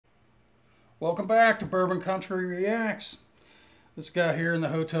Welcome back to Bourbon Country Reacts. This guy here in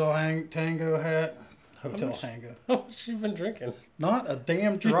the Tango hat. Tango. How much you been drinking? Not a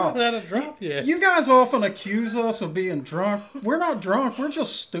damn drop. You haven't had a drop yet. You guys often accuse us of being drunk. We're not drunk. We're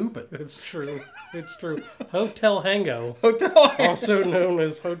just stupid. It's true. It's true. Hotel Hango. Hotel Hango. Also known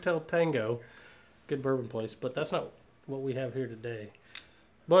as Hotel Tango. Good bourbon place. But that's not what we have here today.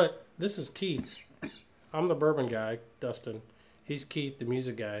 But this is Keith. I'm the bourbon guy, Dustin. He's Keith, the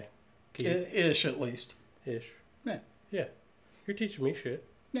music guy. Keith. Ish, at least. Ish. Yeah. Yeah. You're teaching me shit.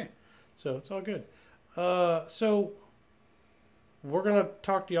 Yeah. So it's all good. So we're going to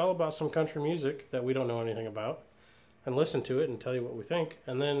talk to y'all about some country music that we don't know anything about and listen to it and tell you what we think.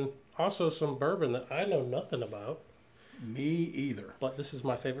 And then also some bourbon that I know nothing about. Me either. But this is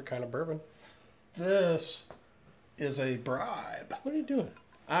my favorite kind of bourbon. This is a bribe. What are you doing?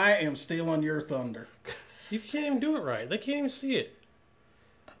 I am stealing your thunder. You can't even do it right. They can't even see it.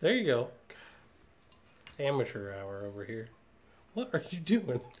 There you go. Amateur hour over here. What are you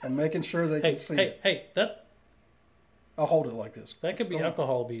doing? I'm making sure they can see it. Hey, that... I'll hold it like this. That could be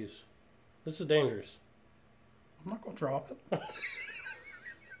alcohol abuse. This is dangerous. I'm not going to drop it.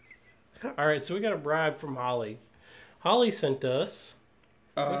 All right, so we got a bribe from Holly. Holly sent us...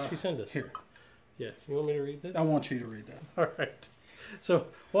 what did she send us? Here. Yeah, you want me to read this? I want you to read that. All right. So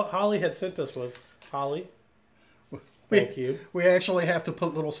what Holly had sent us was... Holly, thank you. We actually have to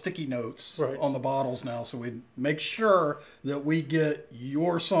put little sticky notes on the bottles now, so we make sure that we get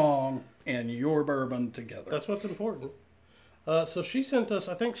your song and your bourbon together. That's what's important. So she sent us,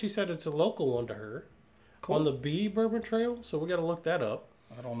 I think she said it's a local one to her, on the B Bourbon Trail, so we got to look that up.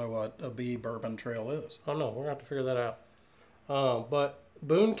 I don't know what a B Bourbon Trail is. Oh no, we're going to have to figure that out. But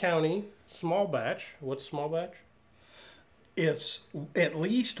Boone County, small batch. What's small batch? It's at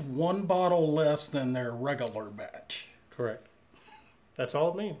least one bottle less than their regular batch. Correct. That's all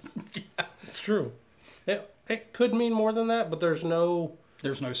it means. Yeah. It's true. It could mean more than that, but there's no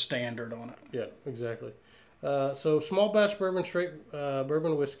standard on it. Yeah, exactly. So small batch bourbon, straight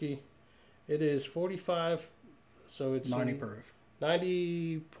bourbon whiskey. It is 45, so it's 90 proof.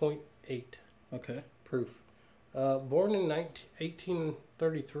 90.8. Okay. Proof. Born in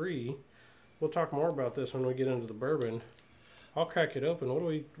 1833. We'll talk more about this when we get into the bourbon. I'll crack it open. What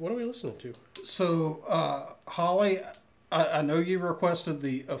are we listening to? So, Holly, I know you requested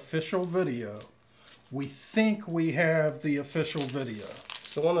the official video. We think we have the official video.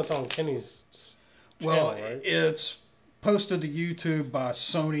 It's the one that's on Kenny's channel, right? It's posted to YouTube by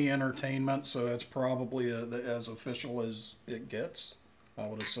Sony Entertainment, so it's probably as official as it gets, I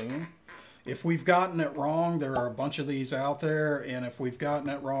would assume. If we've gotten it wrong, there are a bunch of these out there, and if we've gotten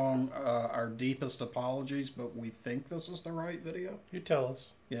it wrong, our deepest apologies, but we think this is the right video. You tell us.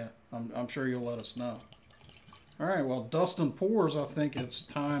 Yeah, I'm sure you'll let us know. All right, well, Dustin Pours, I think it's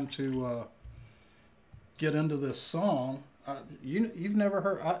time to get into this song. You've never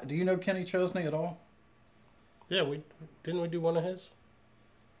heard... do you know Kenny Chesney at all? Yeah, didn't we do one of his?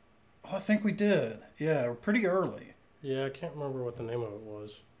 Oh, I think we did. Yeah, pretty early. Yeah, I can't remember what the name of it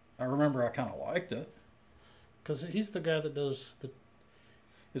was. I remember I kind of liked it. Because he's the guy that does the...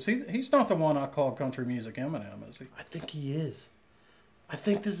 He's not the one I call country music Eminem, is he? I think he is. I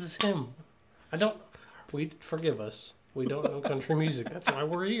think this is him. Forgive us. We don't know country music. That's why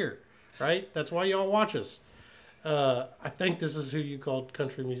we're here, right? That's why y'all watch us. I think this is who you called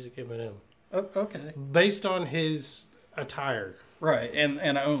country music Eminem. Okay. Based on his attire. Right,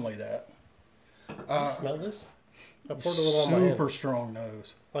 and only that. Smell this? I poured a little on my hand. Super strong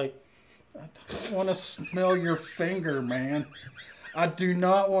nose. Like, I don't want to smell your finger, man. I do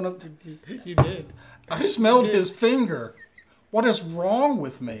not want to. You did. I smelled his finger. What is wrong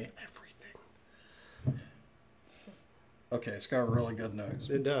with me? Everything. Okay, it's got a really good nose.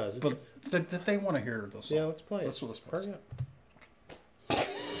 It does. But they want to hear the song. Yeah, let's play it. Let's play it. Hurry up.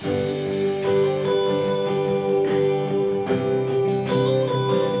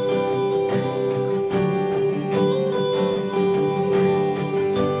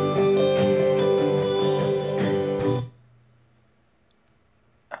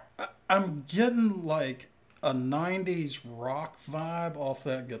 I'm getting like a 90s rock vibe off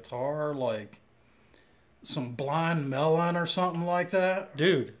that guitar, like some Blind Melon or something like that.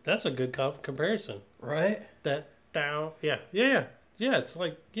 Dude, that's a good comparison. Right? That down. Yeah. It's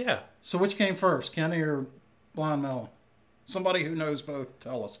like, yeah. So which came first, Kenny or Blind Melon? Somebody who knows both,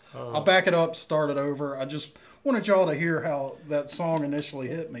 tell us. I'll back it up, start it over. I just wanted y'all to hear how that song initially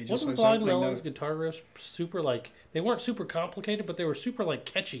hit me. Wasn't Blind Melon's guitar riffs super, like, they weren't super complicated, but they were super, like,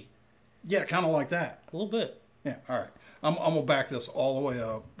 catchy? Yeah, kind of like that. A little bit. Yeah, all right. I'm going to back this all the way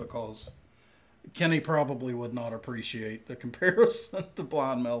up because Kenny probably would not appreciate the comparison to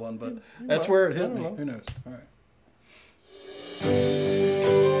Blind Melon, but that's where it hit me. Who knows? All right.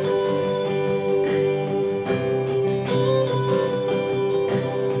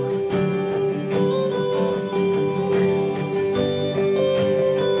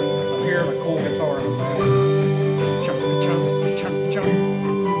 I'm hearing a cool guitar in the back. Chunk, chunk, chunk, chunk.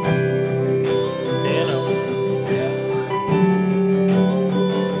 Piano.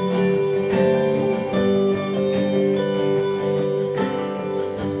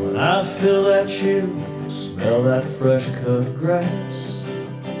 When I feel that chill, smell that fresh cut grass,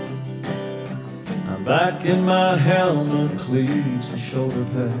 I'm back in my helmet, cleats and shoulder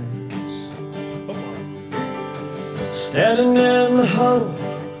pads, standing in the huddle,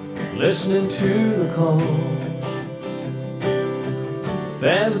 listening to the call.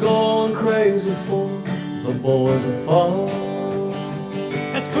 Fans going crazy for the boys that fall.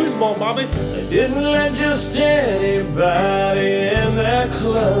 That's foosball, Bobby. They didn't let just anybody in that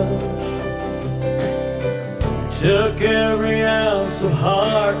club. Took every ounce of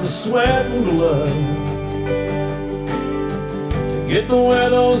heart and sweat and blood to get to wear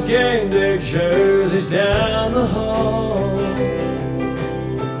those game day jerseys down the hall.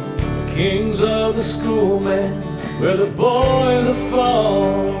 Kings of the school, man, where the boys are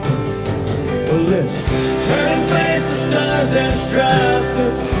fall. Well, let's turn and face the stars and stripes.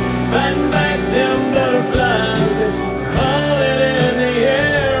 It's fighting back them butterflies. It's calling in the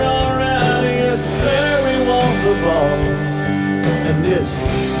air all around. Yes, sir, we want the ball. And it's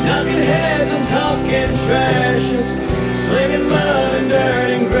knocking heads and talking trash. It's slinging mud and dirt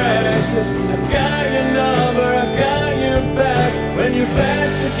and grass. It's I got your number, I got your back. When your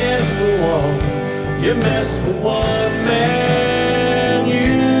back's against the wall, you mess with one man,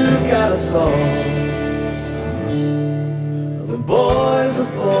 you got us all. The boys are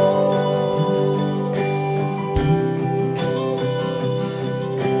fall.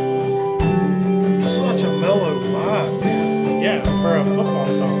 Such a mellow vibe, man. Yeah, for a football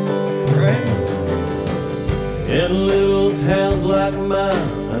song. Right? In little towns like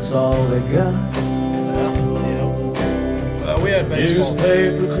mine, that's all they got. Well, we had baseball.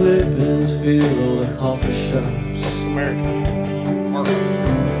 Newspaper clippings fill the coffee shops. American.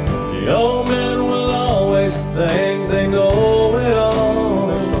 The old men will always think they know it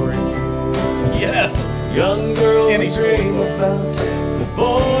all. Yes. Young girls Any dream school. about the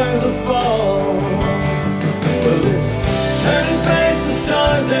boys of fall. Well, it's turning face the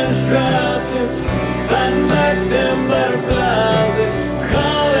stars and stripes. It's fighting back them butterflies. It's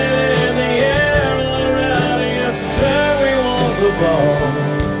calling in the air all around. Yes, sir, we want the ball.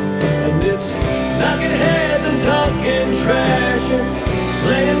 And it's knocking heads and talking trash. It's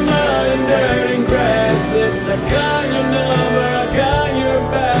slinging mud and dirt and grass. It's I got your number, I got your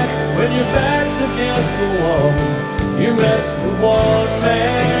back. When your back's against the wall, you mess with one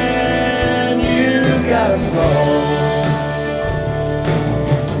man, you got us all.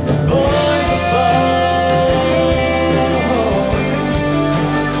 The boys are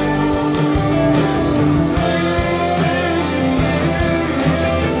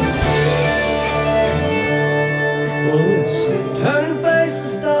Well, it's turning face the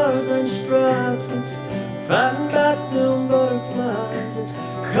stars and stripes. It's fighting back them butterflies. It's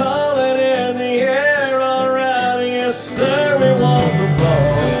calling in the air all around. Yes, sir, we want the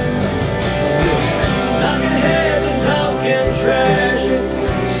ball. It's knocking heads and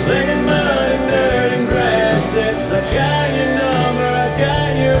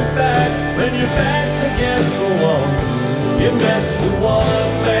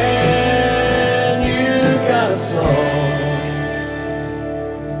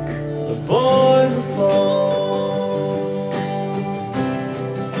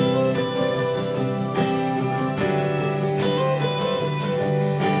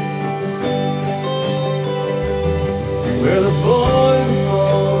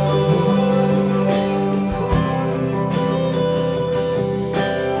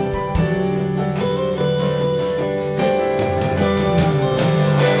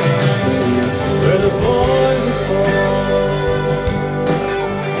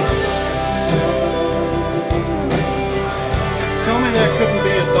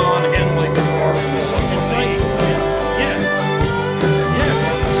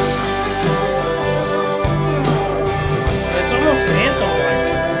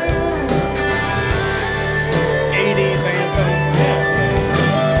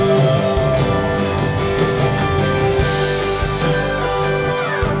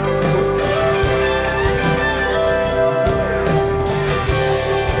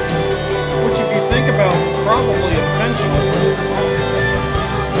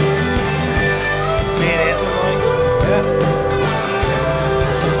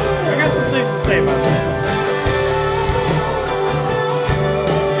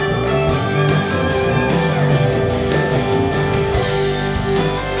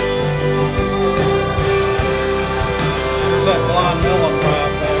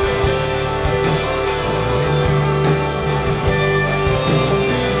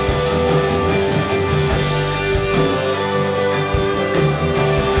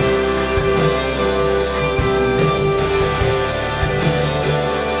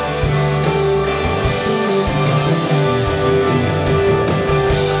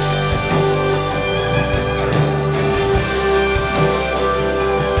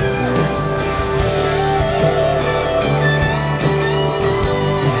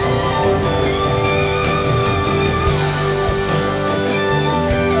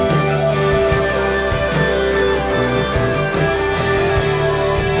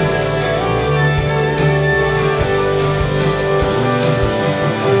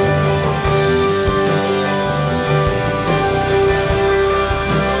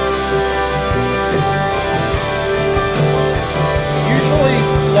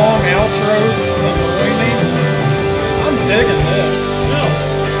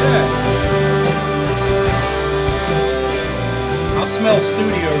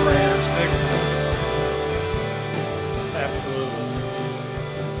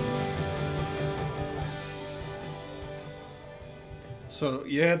So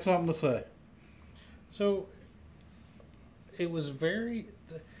you had something to say. So it was very.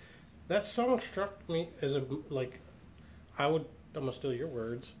 That song struck me as a like. I'm gonna steal your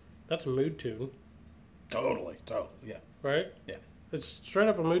words. That's a mood tune. Totally, yeah. Right? Yeah. It's straight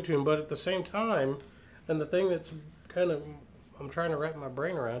up a mood tune, but at the same time, and the thing that's kind of I'm trying to wrap my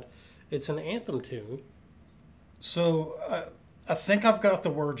brain around, it's an anthem tune. So I think I've got the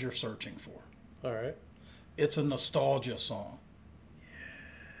word you're searching for. All right. It's a nostalgia song. Yes.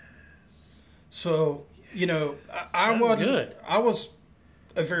 So, you know, I was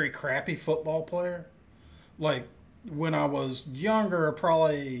a very crappy football player. Like, when I was younger,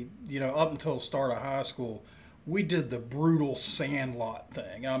 probably, you know, up until the start of high school, we did the brutal sandlot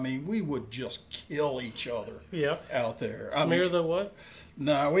thing. I mean, we would just kill each other out there. Smear the what?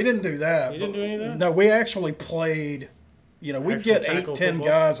 No, we didn't do that. You didn't do any of that? No, we actually played, you know, we'd get 8-10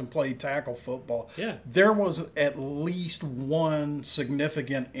 guys and play tackle football. Yeah. There was at least one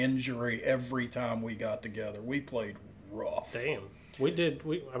significant injury every time we got together. We played rough. Damn. We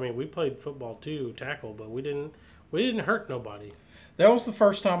played football too, tackle, but we didn't hurt nobody. That was the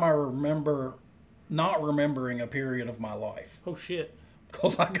first time I remember not remembering a period of my life. Oh shit.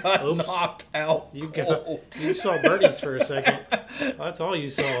 Because I got knocked out. You saw birdies for a second. That's all you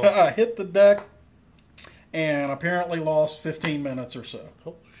saw. I hit the deck and apparently lost 15 minutes or so.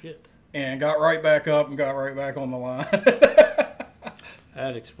 Oh shit. And got right back up and got right back on the line.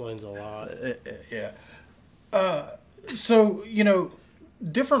 That explains a lot. Yeah. So, you know,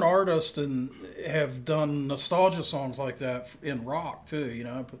 different artists have done nostalgia songs like that in rock too. You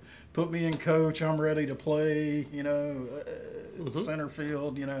know, put me in, coach, I'm ready to play. You know, center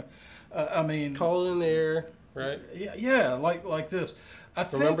field. You know, I mean, Call It in the Air, right? Yeah, like this.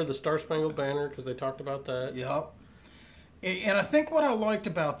 Remember the Star Spangled Banner because they talked about that. Yep. And I think what I liked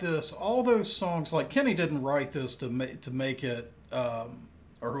about this, all those songs, like Kenny didn't write this to make it, or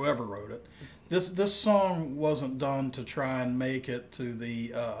whoever wrote it. This song wasn't done to try and make it to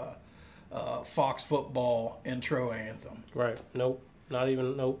the Fox football intro anthem. Right. Nope. Not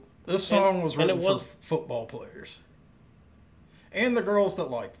even. Nope. This song was written for football players and the girls that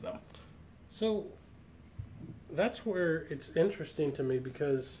liked them. So that's where it's interesting to me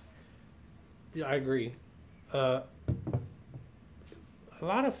because I agree. A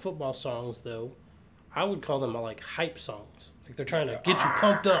lot of football songs, though, I would call them like hype songs. Like they're trying to get you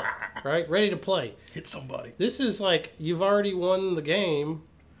pumped up, right? Ready to play. Hit somebody. This is like you've already won the game,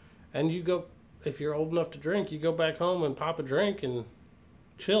 and you go, if you're old enough to drink, you go back home and pop a drink and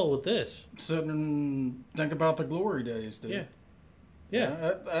chill with this. Sit and think about the glory days, dude.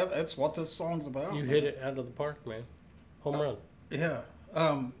 Yeah. That's what this song's about. You hit it out of the park, man. Home run. Yeah.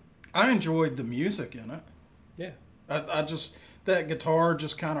 I enjoyed the music in it. Yeah. I just... That guitar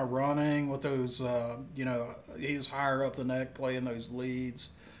just kind of running with those, you know, he was higher up the neck playing those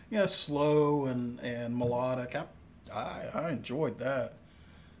leads. You know, slow and melodic. I enjoyed that.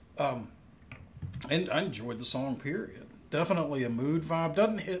 And I enjoyed the song, period. Definitely a mood vibe.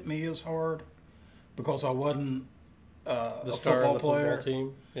 Doesn't hit me as hard because I wasn't the star of the football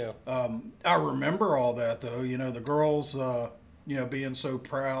team. Yeah. I remember all that, though. You know, the girls, you know, being so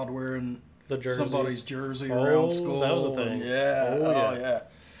proud wearing... somebody's jersey around school. That was a thing. Yeah.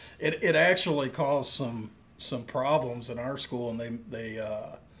 It actually caused some problems in our school, and they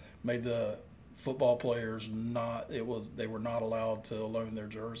made the football players they were not allowed to loan their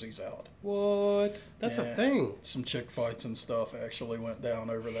jerseys out. What? That's a thing. Some chick fights and stuff actually went down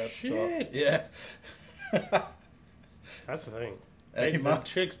over that Shit. stuff. Yeah. That's the thing. Hey, the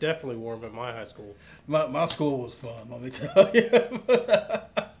chicks definitely wore them at my high school. My school was fun, let me tell you.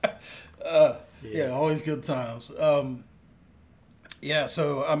 Yeah, always good times. Yeah,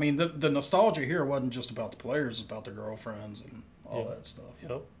 so, I mean, the nostalgia here wasn't just about the players, it's about the girlfriends and all that stuff.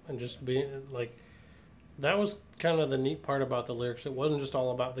 Yep, and just being, like, that was kind of the neat part about the lyrics. It wasn't just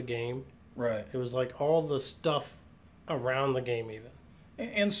all about the game. Right. It was, like, all the stuff around the game even.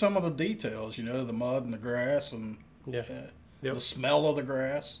 And some of the details, you know, the mud and the grass and the smell of the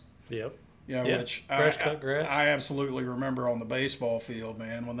grass. Yep. You know, which fresh cut grass. I absolutely remember on the baseball field,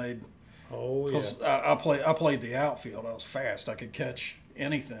 man, when they'd... Oh, yeah. I played the outfield. I was fast. I could catch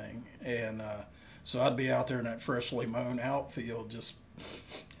anything. And so I'd be out there in that freshly mown outfield just,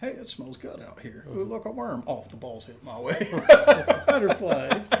 hey, it smells good out here. Ooh, look, a worm. Oh, the ball's hit my way. Butterfly.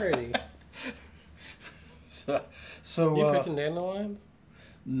 It's pretty. So you picking dandelions?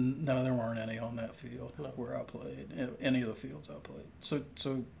 No, there weren't any on that field where I played. Any of the fields I played.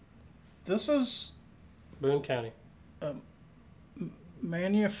 So this is... Boone County.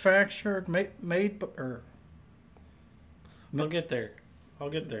 Manufactured, made, or... I'll get there.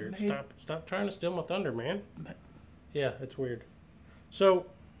 Stop trying to steal my thunder, man. Yeah, it's weird. So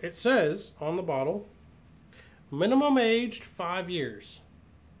it says on the bottle, minimum aged 5 years.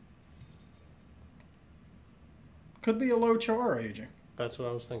 Could be a low char aging. That's what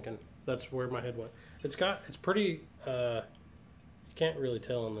I was thinking. That's where my head went. It's pretty, you can't really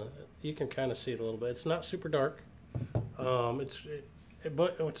tell you can kind of see it a little bit. It's not super dark.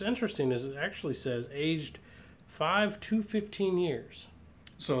 But what's interesting is it actually says aged 5 to 15 years.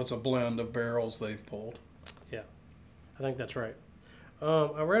 So it's a blend of barrels they've pulled. Yeah, I think that's right.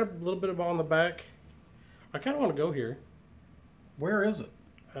 I read a little bit about on the back. I kind of want to go here. Where is it?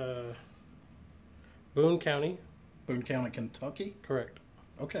 Boone County. Boone County, Kentucky? Correct.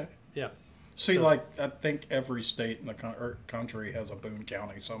 Okay. Yeah. See, like, I think every state in the country has a Boone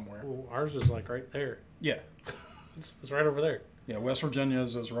County somewhere. Well, ours is like right there. Yeah. It's right over there. Yeah, West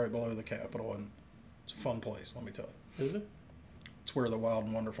Virginia's is right below the capital, and it's a fun place, let me tell you. Is it? It's where the wild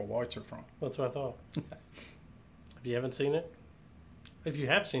and wonderful whites are from. That's what I thought. If you haven't seen it, if you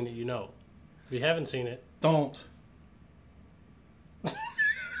have seen it, you know. If you haven't seen it, Don't.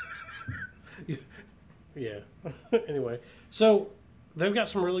 yeah. Anyway, so they've got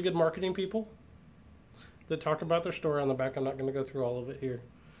some really good marketing people that talk about their story on the back. I'm not going to go through all of it here.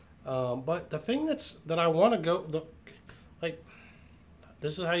 But the thing that I want to go,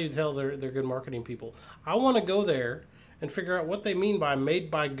 this is how you tell they're good marketing people. I want to go there and figure out what they mean by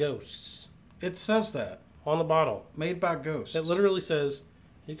made by ghosts It says that. on the bottle. Made by ghosts. It literally says,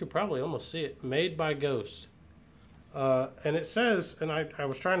 you could probably almost see it, made by ghost. And it says, and I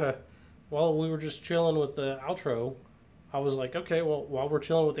was trying to, while we were just chilling with the outro, I was like, okay, well, while we're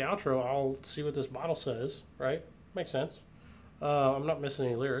chilling with the outro, I'll see what this bottle says, right? Makes sense. I'm not missing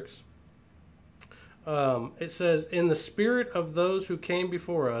any lyrics. It says, in the spirit of those who came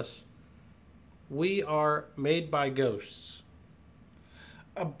before us, we are made by ghosts.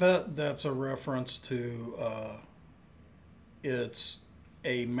 I bet that's a reference to it's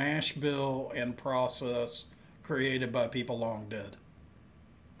a mash bill and process created by people long dead.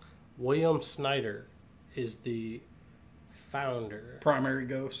 William Snyder is the founder. Primary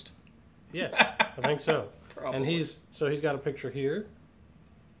ghost. Yes, I think so. Probably. And he's got a picture here,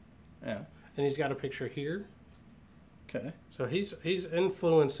 Yeah. and he's got a picture here. Okay. So he's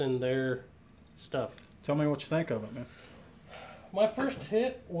influencing their stuff. Tell me what you think of it, man. My first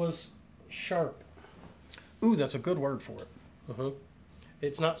hit was sharp. Ooh, that's a good word for it.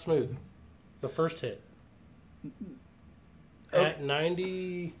 It's not smooth. The first hit. Okay. At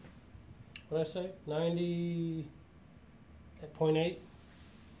 90, what did I say? 90.8.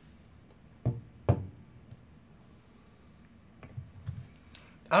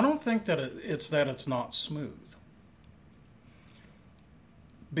 I don't think that it's not smooth.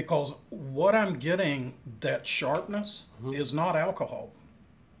 Because what I'm getting, that sharpness, is not alcohol.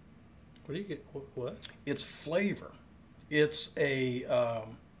 What do you get? What? It's flavor. It's a...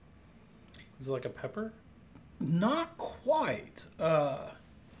 Is it like a pepper? Not quite.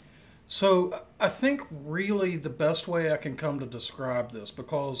 So I think really the best way I can come to describe this,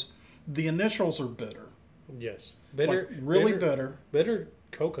 because the initials are bitter. Yes. Bitter. Like really bitter. Bitter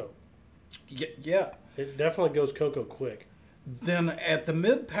cocoa. Yeah. It definitely goes cocoa quick. Then at the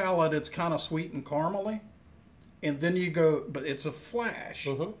mid palate, it's kind of sweet and caramely. And then you go, but it's a flash.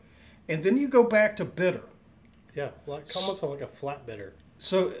 And then you go back to bitter. Yeah, like almost like a flat bitter.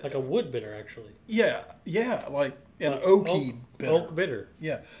 So Like a wood bitter, actually. yeah, like an oaky bitter. Oak bitter.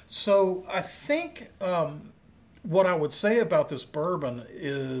 Yeah. So I think what I would say about this bourbon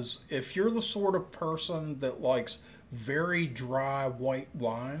is if you're the sort of person that likes very dry white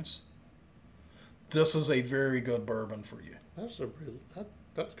wines, this is a very good bourbon for you.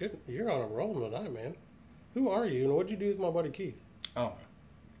 That's good. You're on a roll tonight, man. Who are you, and what'd you do with my buddy Keith? Oh,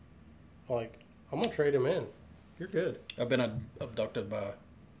 Like, I'm gonna trade him in. You're good. I've been abducted by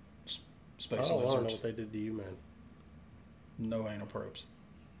space I don't want to know lizards. what they did to you, man. No anal probes.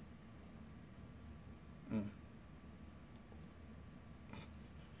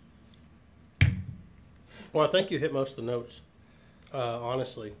 Well, I think you hit most of the notes.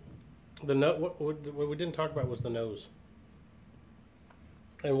 Honestly, the note what we didn't talk about was the nose.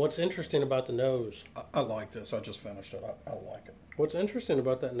 And what's interesting about the nose? I like this. I just finished it. I like it. What's interesting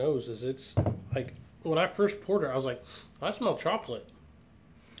about that nose is it's like when I first poured it, I was like, I smell chocolate.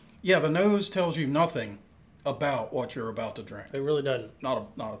 Yeah, the nose tells you nothing about what you're about to drink. It really doesn't. Not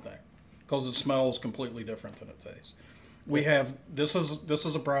a thing, because it smells completely different than it tastes. We have this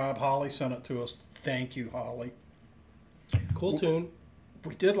is a bribe. Holly sent it to us. Thank you, Holly. Cool tune.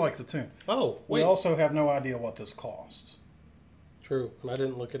 We did like the tune. Oh, We wait. also have no idea what this costs. True. And I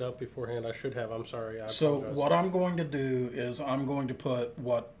didn't look it up beforehand. I should have. I'm sorry. I So apologize. what I'm going to do is I'm going to put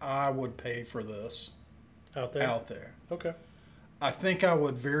what I would pay for this Out there? out there. Okay. I think I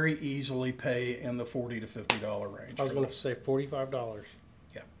would very easily pay in the $40 to $50 range. I was going to say $45.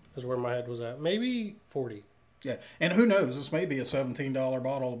 Yeah. Is where my head was at. Maybe 40. Yeah, and who knows? This may be a $17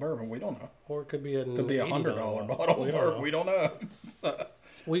 bottle of bourbon. We don't know. Or it could be a $100 bottle of bourbon. We don't know.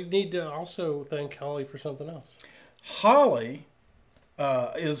 We need to also thank Holly for something else. Holly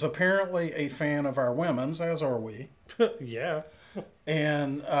is apparently a fan of our women's, as are we. Yeah.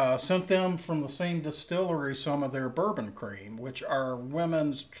 And sent them from the same distillery some of their bourbon cream, which our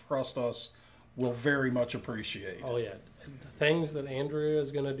women's, trust us, will very much appreciate. Oh, yeah. The things that Andrea is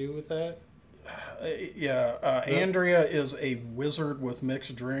going to do with that. Andrea is a wizard with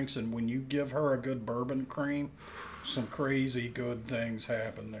mixed drinks, and when you give her a good bourbon cream, some crazy good things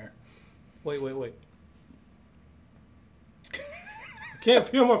happen there. Wait. I can't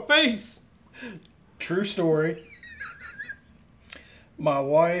feel my face. True story. My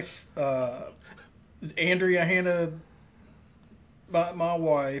wife, Andrea handed my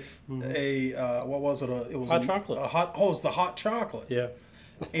wife a what was it? It was hot chocolate. It was the hot chocolate. Yeah.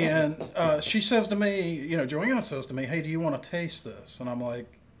 And she says to me, Joanna says to me, "Hey, do you want to taste this?" And I'm like,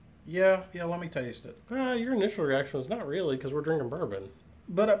 "Yeah, let me taste it." Your initial reaction was not really, because we're drinking bourbon.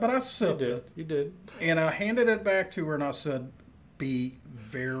 But I sipped it. You did. And I handed it back to her and I said, "Be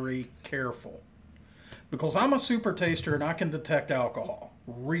very careful. Because I'm a super taster and I can detect alcohol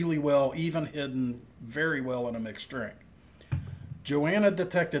really well, even hidden very well in a mixed drink." Joanna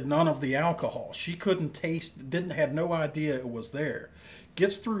detected none of the alcohol. She couldn't taste, had no idea it was there.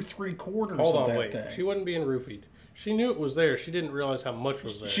 Gets through 3/4 of that thing. She wasn't being roofied. She knew it was there. She didn't realize how much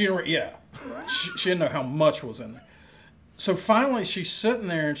was there. She didn't know how much was in there. So finally she's sitting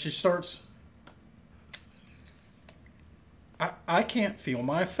there and she starts, I can't feel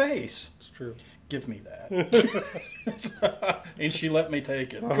my face. It's true. Give me that. And she let me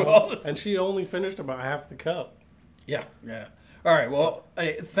take it. And she only finished about half the cup. Yeah. All right, well,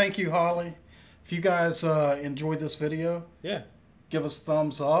 thank you, Holly. If you guys enjoyed this video, give us a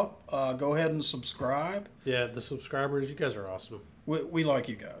thumbs up. Go ahead and subscribe. Yeah, the subscribers, you guys are awesome. We like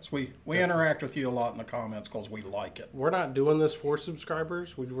you guys. We interact with you a lot in the comments because we like it. We're not doing this for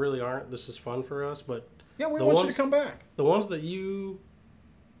subscribers. We really aren't. This is fun for us, but yeah, we want you to come back. The ones that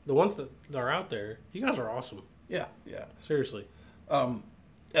are out there, you guys are awesome. Yeah. Seriously.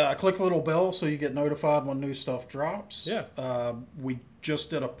 Click the little bell so you get notified when new stuff drops. Yeah. We just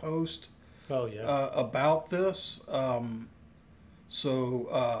did a post about this.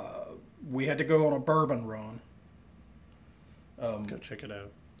 So we had to go on a bourbon run. Go check it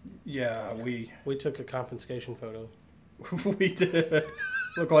out. Yeah, we took a confiscation photo. We did.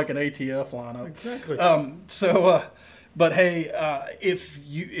 Look like an ATF lineup. Exactly. But hey,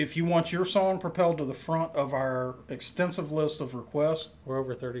 if you want your song propelled to the front of our extensive list of requests, we're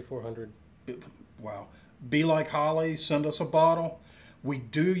over 3,400. Wow. Be like Holly. Send us a bottle. We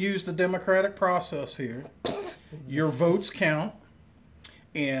do use the democratic process here. Your votes count.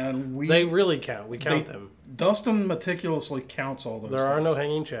 And they really count. We count them. Dustin meticulously counts all those things. There are no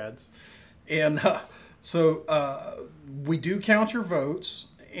hanging chads. And so we do count your votes.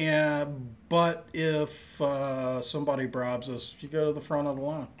 But if somebody bribes us, you go to the front of the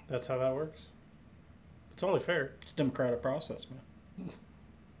line. That's how that works. It's only fair. It's a democratic process, man.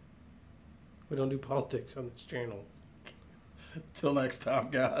 We don't do politics on this channel. Till next time,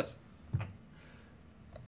 guys.